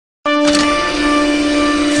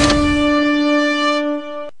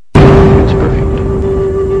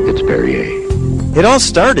Perrier. It all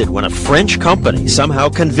started when a French company somehow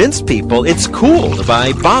convinced people it's cool to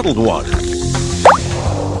buy bottled water.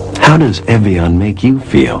 How does Evian make you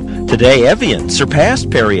feel? Today, Evian surpassed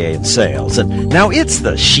Perrier in sales, and now it's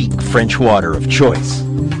the chic French water of choice.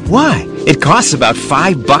 Why? It costs about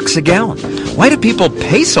 $5 a gallon. Why do people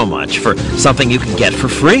pay so much for something you can get for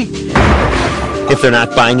free? If they're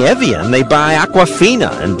not buying Evian, they buy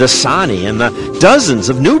Aquafina and Dasani and the dozens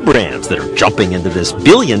of new brands that are jumping into this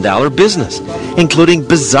billion-dollar business, including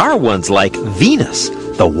bizarre ones like Venus,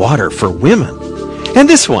 the water for women. And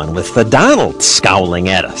this one with the Donald scowling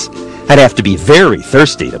at us. I'd have to be very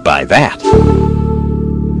thirsty to buy that.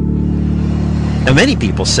 Now, many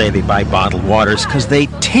people say they buy bottled waters because they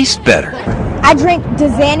taste better. I drink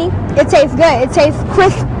Dasani. It tastes good. It tastes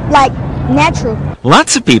crisp, like natural.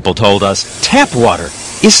 Lots of people told us tap water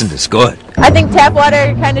isn't as good. I think tap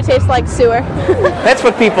water kind of tastes like sewer. That's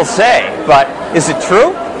what people say, but is it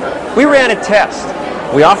true? We ran a test.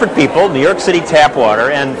 We offered people New York City tap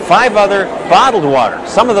water and 5 other bottled water,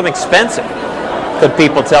 some of them expensive. Could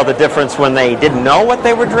people tell the difference when they didn't know what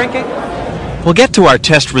they were drinking? We'll get to our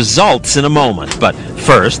test results in a moment, but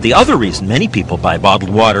first, the other reason many people buy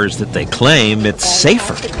bottled water is that they claim it's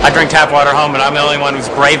safer. I drink tap water home, and I'm the only one who's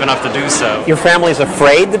brave enough to do so. Your family's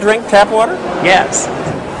afraid to drink tap water? Yes.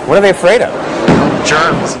 What are they afraid of?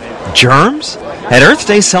 Germs. Germs? At Earth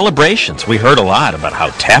Day celebrations, we heard a lot about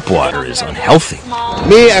how tap water is unhealthy.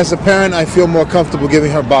 Me, as a parent, I feel more comfortable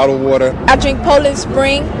giving her bottled water. I drink Poland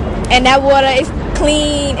Spring, and that water is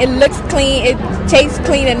clean. It looks clean. It tastes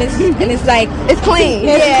clean, and it's like It's clean.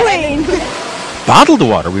 Yeah. It's clean. Bottled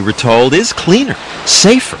water, we were told, is cleaner,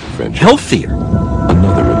 safer, healthier.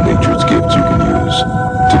 Another of nature's gifts you can use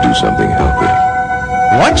to do something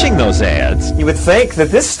healthy. Watching those ads, You would think that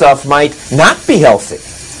this stuff might not be healthy,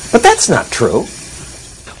 but that's not true.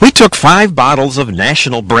 we took 5 bottles of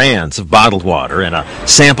national brands of bottled water and a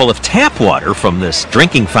sample of tap water from this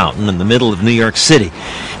drinking fountain in the middle of New York City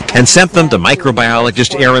and sent them to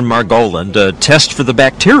microbiologist Aaron Margolin to test for the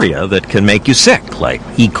bacteria that can make you sick, like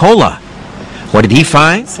E. coli. What did he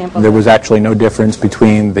find? There was actually no difference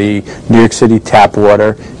between the New York City tap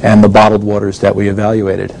water and the bottled waters that we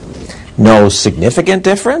evaluated. No significant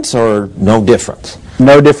difference or no difference?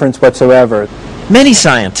 No difference whatsoever. Many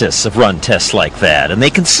scientists have run tests like that, and they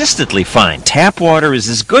consistently find tap water is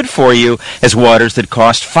as good for you as waters that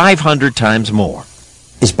cost 500 times more.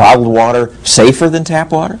 Is bottled water safer than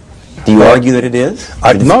tap water? Do you argue that it is?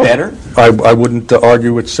 It's better? I wouldn't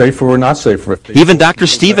argue it's safer or not safer. Even Dr.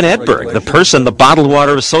 Stephen Edberg, the person the Bottled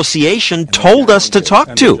Water Association told us to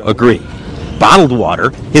talk to, agreed. Bottled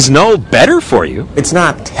water is no better for you. It's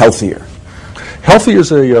not healthier. Healthy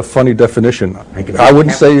is a funny definition. I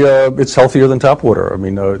wouldn't say it's healthier than tap water. I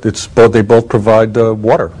mean, it's both. They both provide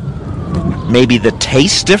water. Maybe the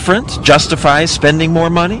taste difference justifies spending more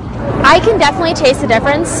money? I can definitely taste the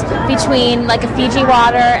difference between like a Fiji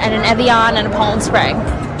water and an Evian and a Poland Spring.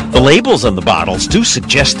 The labels on the bottles do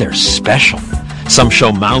suggest they're special. Some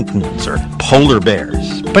show mountains or polar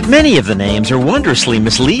bears, but many of the names are wondrously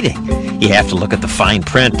misleading. You have to look at the fine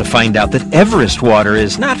print to find out that Everest water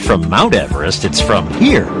is not from Mount Everest, it's from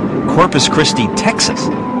here, Corpus Christi, Texas.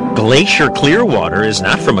 Glacier Clearwater is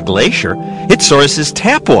not from a glacier. It sources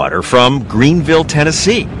tap water from Greenville,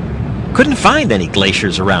 Tennessee. Couldn't find any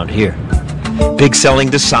glaciers around here. Big selling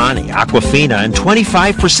Dasani, Aquafina, and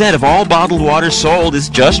 25% of all bottled water sold is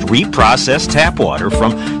just reprocessed tap water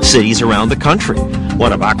from cities around the country.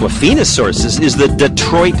 One of Aquafina's sources is the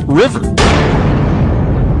Detroit River.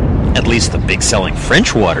 At least the big selling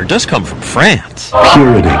French water does come from France.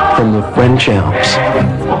 Purity from the French Alps.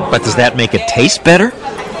 But does that make it taste better?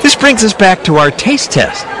 This brings us back to our taste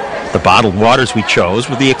test. The bottled waters we chose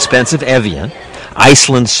were the expensive Evian,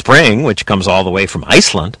 Iceland Spring, which comes all the way from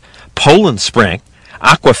Iceland, Poland Spring,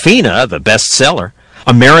 Aquafina, the bestseller,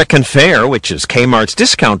 American Fair, which is Kmart's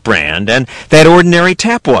discount brand, and that ordinary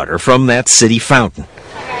tap water from that city fountain.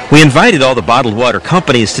 We invited all the bottled water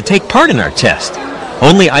companies to take part in our test.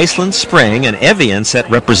 Only Iceland Spring and Evian sent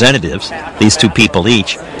representatives, these 2 people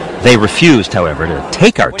each. They refused, however, to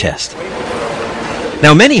take our test.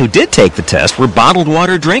 Now, many who did take the test were bottled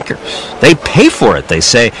water drinkers. They pay for it, they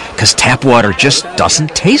say, because tap water just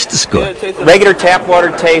doesn't taste as good. Regular tap water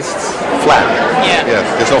tastes flat. Yeah.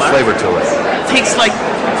 Yes, there's no flavor to it. It tastes like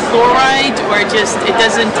chloride, or just, it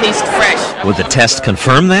doesn't taste fresh. Would the test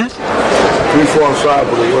confirm that? 3, 4, and 5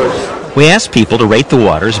 were the worst. We asked people to rate the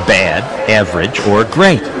waters bad, average, or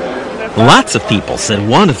great. Lots of people said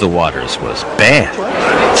one of the waters was bad.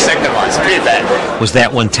 Second one's pretty bad. Was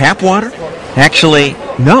that one tap water? Actually,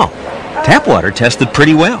 no. Tap water tested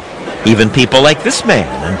pretty well. Even people like this man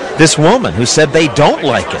and this woman who said they don't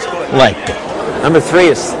like it, liked it. Number 3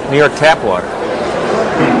 is New York tap water.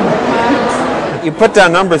 You put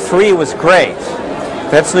down number 3 was great.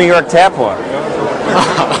 That's New York tap water.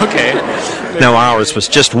 Okay. Now ours was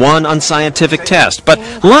just one unscientific test, but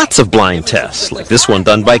lots of blind tests, like this one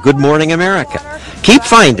done by Good Morning America, keep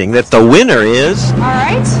finding that the winner is... All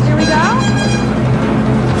right, here we go.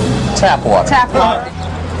 Tap water. Tap water.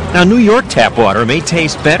 Now, New York tap water may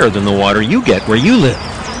taste better than the water you get where you live.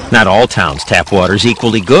 Not all towns' tap water is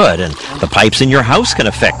equally good, and the pipes in your house can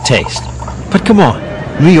affect taste. But come on,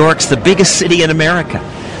 New York's the biggest city in America.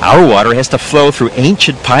 Our water has to flow through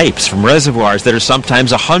ancient pipes from reservoirs that are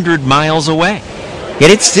sometimes 100 miles away. Yet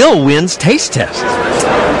it still wins taste tests.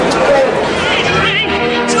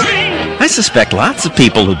 I suspect lots of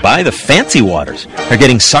people who buy the fancy waters are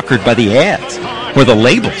getting suckered by the ads or the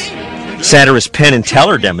labels. Satirist Penn and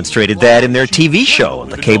Teller demonstrated that in their TV show on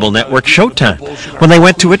the cable network Showtime when they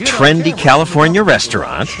went to a trendy California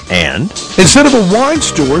restaurant and... Instead of a wine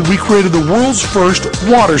steward, we created the world's first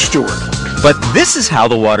water steward. But this is how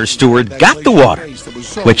the water steward got the water,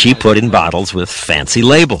 which he put in bottles with fancy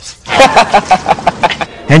labels.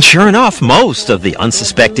 And sure enough, most of the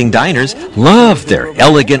unsuspecting diners loved their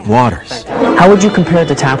elegant waters. How would you compare it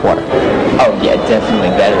to tap water? Oh, yeah, definitely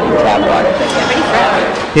better than tap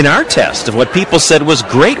water. In our test of what people said was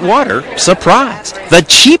great water, surprise, the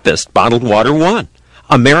cheapest bottled water won.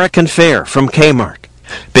 American Fair from Kmart.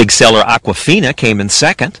 Big seller Aquafina came in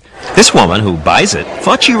second. This woman who buys it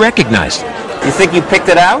thought she recognized it. You think you picked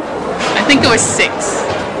it out? I think it was 6.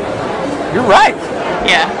 You're right.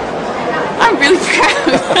 Yeah. I'm really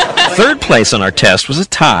proud. Third place on our test was a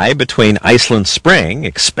tie between Iceland Spring,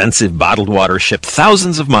 expensive bottled water shipped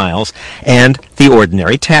thousands of miles, and the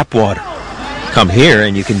ordinary tap water. Come here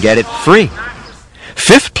and you can get it free.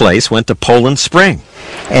 Fifth place went to Poland Spring.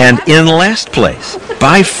 And in last place,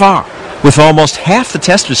 by far, with almost half the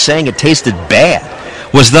testers saying it tasted bad,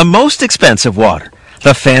 was the most expensive water,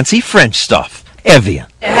 the fancy French stuff, Evian.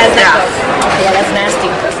 It has that. Yeah, that's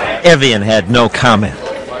nasty. Evian had no comment.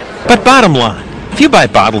 But bottom line, if you buy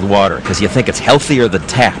bottled water because you think it's healthier than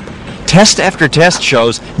tap, test after test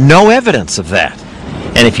shows no evidence of that.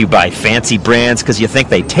 And if you buy fancy brands because you think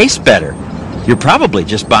they taste better, you're probably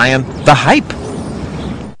just buying the hype.